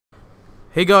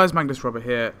Hey guys, Magnus Robert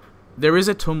here. There is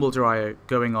a tumble dryer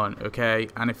going on, okay?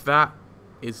 And if that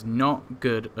is not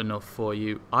good enough for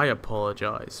you, I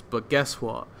apologize. But guess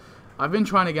what? I've been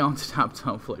trying to get onto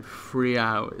TapTap for like 3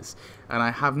 hours, and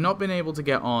I have not been able to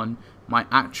get on my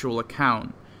actual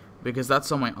account because that's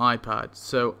on my iPad.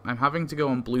 So I'm having to go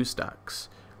on BlueStacks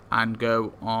and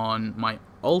go on my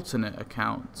alternate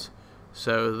account.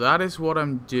 So that is what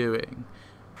I'm doing.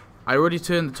 I already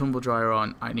turned the tumble dryer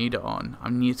on. I need it on. I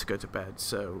need to go to bed,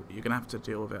 so you're going to have to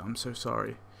deal with it. I'm so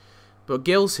sorry. But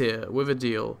Gil's here with a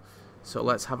deal, so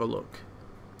let's have a look.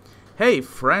 Hey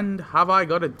friend, have I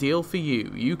got a deal for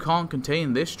you? You can't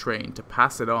contain this train. To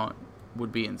pass it on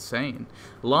would be insane.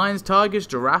 Lions, tigers,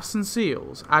 giraffes and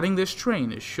seals. Adding this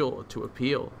train is sure to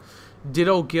appeal. Did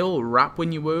old Gil rap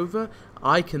when you over?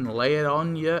 I can lay it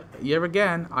on you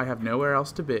again. I have nowhere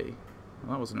else to be.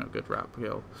 Well, that wasn't a good rap,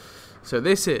 Gil. So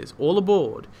this is all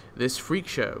aboard. This freak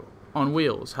show on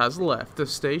wheels has left the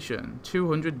station.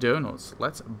 200 donuts.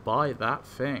 Let's buy that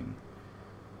thing.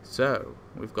 So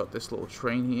we've got this little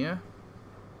train here.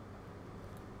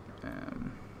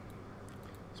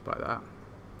 Let's buy that.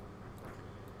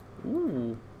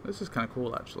 Ooh, this is kind of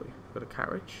cool actually. Got a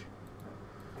carriage.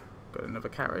 Got another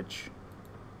carriage.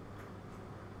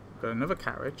 Got another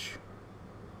carriage.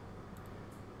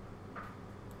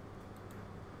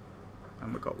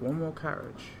 And we've got one more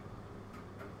carriage.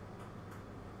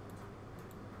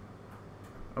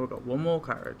 Oh, we've got one more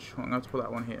carriage. I'm going to have to put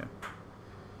that one here.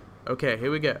 Okay,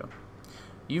 here we go.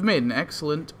 You've made an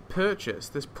excellent purchase.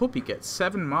 This puppy gets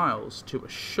 7 miles to a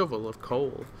shovel of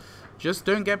coal. Just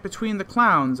don't get between the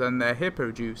clowns and their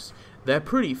hippo juice. They're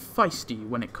pretty feisty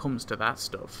when it comes to that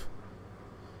stuff.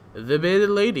 The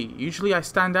bearded lady. Usually I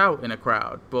stand out in a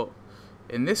crowd, but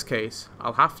in this case,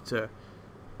 I'll have to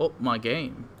up my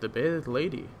game. The bearded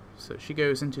lady. So she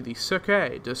goes into the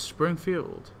Cirque du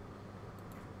Springfield.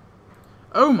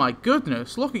 Oh my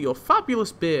goodness, look at your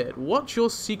fabulous beard. What's your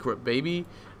secret, baby?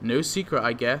 No secret,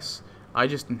 I guess. I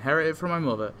just inherited it from my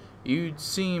mother. You'd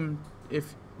scream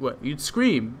if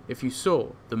you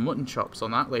saw the mutton chops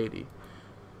on that lady.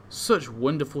 Such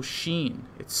wonderful sheen.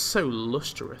 It's so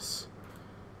lustrous.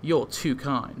 You're too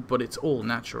kind, but it's all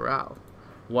natural.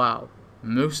 Wow.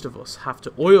 Most of us have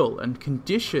to oil and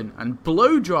condition and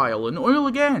blow dry and oil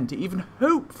again to even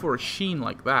hope for a sheen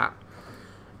like that.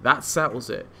 That settles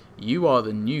it. You are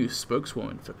the new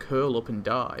spokeswoman for Curl Up and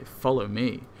Die. Follow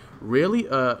me. Really?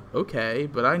 Okay,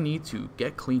 but I need to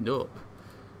get cleaned up.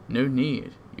 No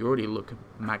need. You already look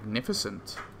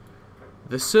magnificent.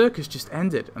 The circus just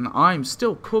ended and I'm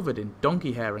still covered in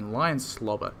donkey hair and lion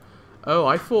slobber. Oh,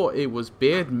 I thought it was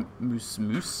beard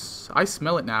mousse. I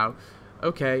smell it now.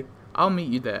 Okay. I'll meet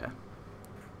you there.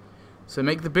 So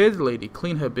make the bearded lady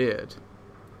clean her beard.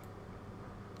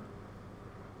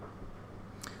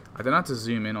 I don't have to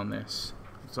zoom in on this.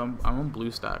 So I'm on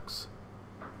BlueStacks.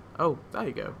 Oh, there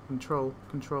you go. Control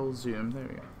zoom. There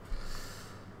we go.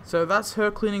 So that's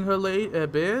her cleaning her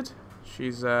beard.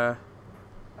 She's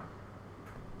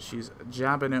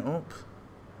jabbing it up.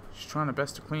 She's trying her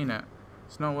best to clean it.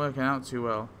 It's not working out too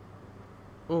well.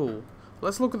 Ooh,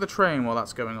 let's look at the train while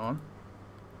that's going on.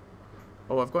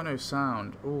 Oh, I've got no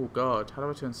sound. Oh, God. How do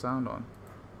I turn sound on?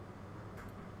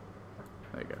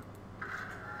 There you go.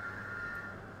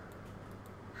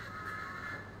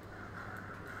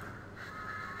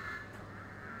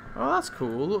 Oh, that's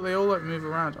cool. Look, they all, like, move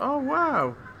around. Oh,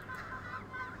 wow.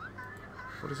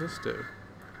 What does this do?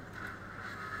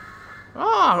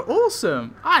 Oh,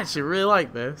 awesome. I actually really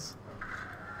like this.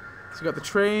 So you got the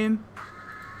train.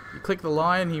 You click the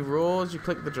lion, he roars. You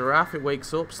click the giraffe, it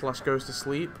wakes up / goes to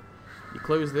sleep. You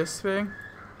close this thing.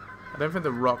 I don't think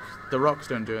the rocks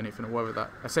don't do anything, or whatever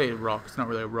that. I say rock, it's not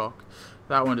really a rock.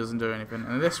 That one doesn't do anything.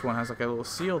 And this one has like a little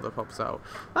seal that pops out.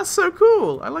 That's so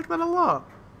cool. I like that a lot.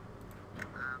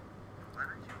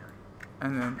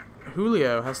 And then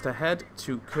Julio has to head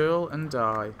to Curl and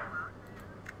Die.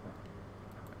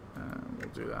 We'll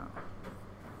do that.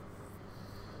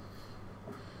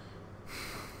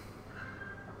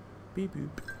 Beep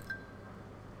boop.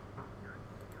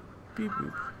 Beep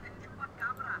boop.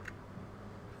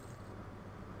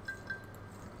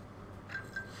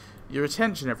 Your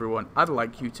attention, everyone. I'd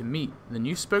like you to meet the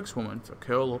new spokeswoman for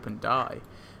Curl Up and Die.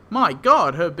 My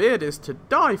God, her beard is to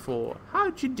die for.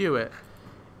 How'd you do it?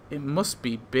 It must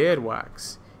be beard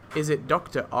wax. Is it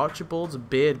Dr. Archibald's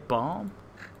beard balm?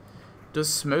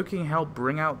 Does smoking help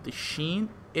bring out the sheen?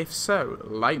 If so,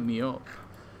 light me up.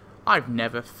 I've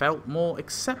never felt more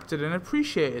accepted and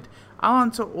appreciated. I'll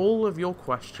answer all of your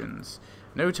questions.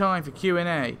 No time for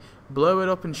Q&A. Blow it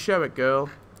up and show it, girl.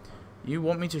 You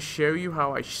want me to show you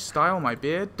how I style my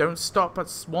beard? Don't stop at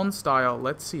one style.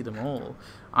 Let's see them all.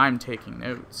 I'm taking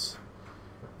notes.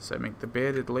 So make the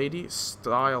bearded lady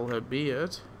style her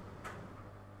beard.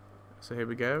 So here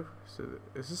we go. So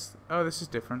is this? Oh, this is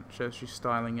different. Shows she's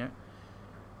styling it.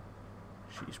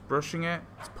 She's brushing it.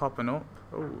 It's popping up.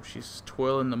 Oh, she's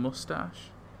twirling the mustache.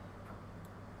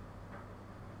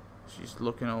 She's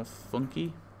looking all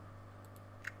funky.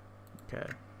 Okay.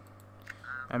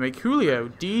 I make Julio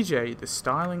DJ the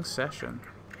styling session.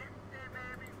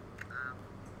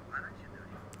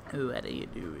 What are you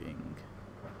doing?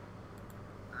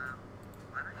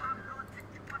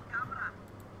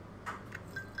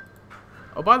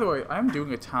 Oh, by the way, I am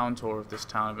doing a town tour of this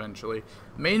town eventually.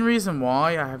 Main reason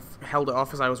why I have held it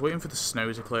off is I was waiting for the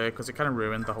snow to clear because it kind of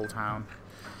ruined the whole town.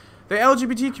 The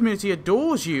LGBT community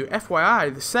adores you.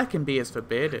 FYI, the second B is for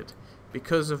bearded.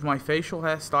 Because of my facial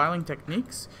hair styling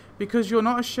techniques? Because you're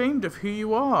not ashamed of who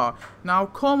you are. Now,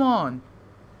 come on.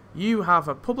 You have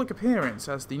a public appearance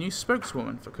as the new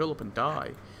spokeswoman for Curl Up and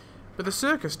Die. But the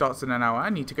circus starts in an hour. I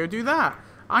need to go do that.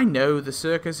 I know the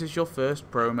circus is your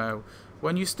first promo.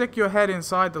 When you stick your head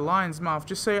inside the lion's mouth,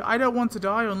 just say, I don't want to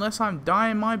die unless I'm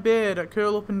dyeing my beard at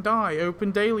Curl Up and Die.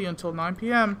 Open daily until 9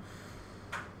 PM.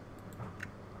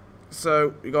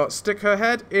 So, we got stick her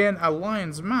head in a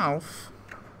lion's mouth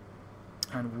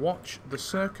and watch the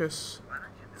circus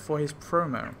for his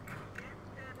promo.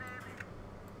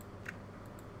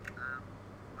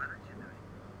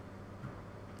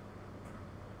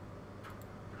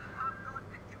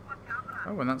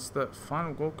 Oh, and that's the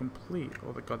final goal complete.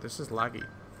 Oh my god, this is laggy.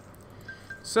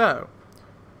 So,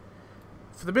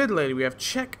 for the bearded lady, we have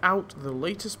check out the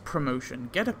latest promotion.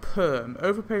 Get a perm.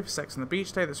 Overpay for sex on the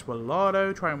beach day. That's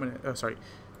Rolado. Try and win it. Oh, sorry.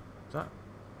 Is that?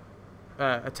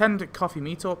 Attend a coffee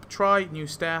meetup. Try new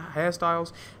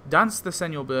hairstyles. Dance the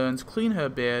Senor Burns. Clean her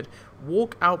beard.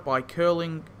 Work out by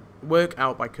curling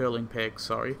pigs.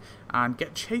 Sorry, and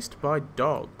get chased by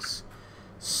dogs.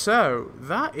 So,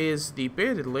 that is the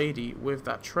bearded lady with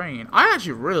that train. I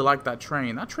actually really like that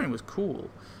train. That train was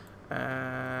cool.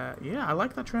 Yeah, I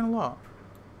like that train a lot.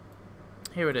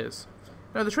 Here it is.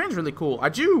 No, the train's really cool. I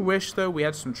do wish, though, we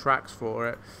had some tracks for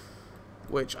it.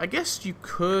 Which, I guess you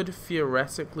could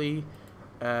theoretically,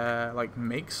 like,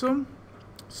 make some.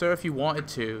 So, if you wanted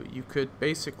to, you could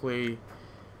basically...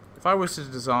 If I was to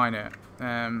design it...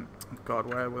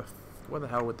 God, where the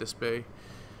hell would this be?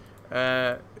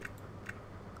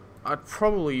 I'd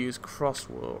probably use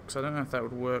crosswalks. I don't know if that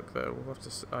would work though. We'll have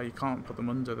to. Oh, you can't put them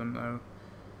under them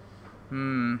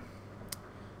though.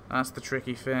 That's the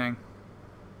tricky thing.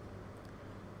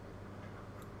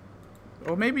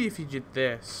 Or maybe if you did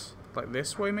this, like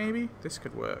this way, maybe this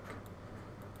could work.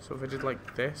 So if I did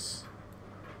like this,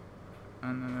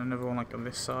 and then another one like on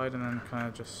this side, and then kind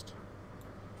of just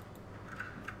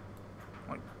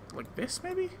like this,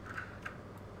 maybe.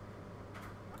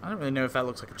 I don't really know if that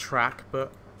looks like a track,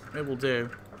 but it will do.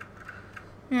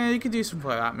 Yeah, you could do something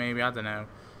like that, maybe. I don't know.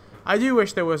 I do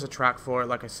wish there was a track for it,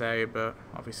 like I say, but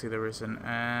obviously there isn't.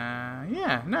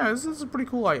 Yeah, no, this is a pretty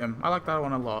cool item. I like that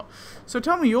one a lot. So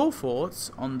tell me your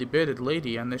thoughts on the bearded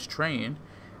lady and this train,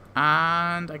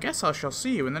 and I guess I shall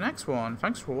see you in the next one.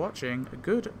 Thanks for watching.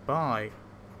 Goodbye.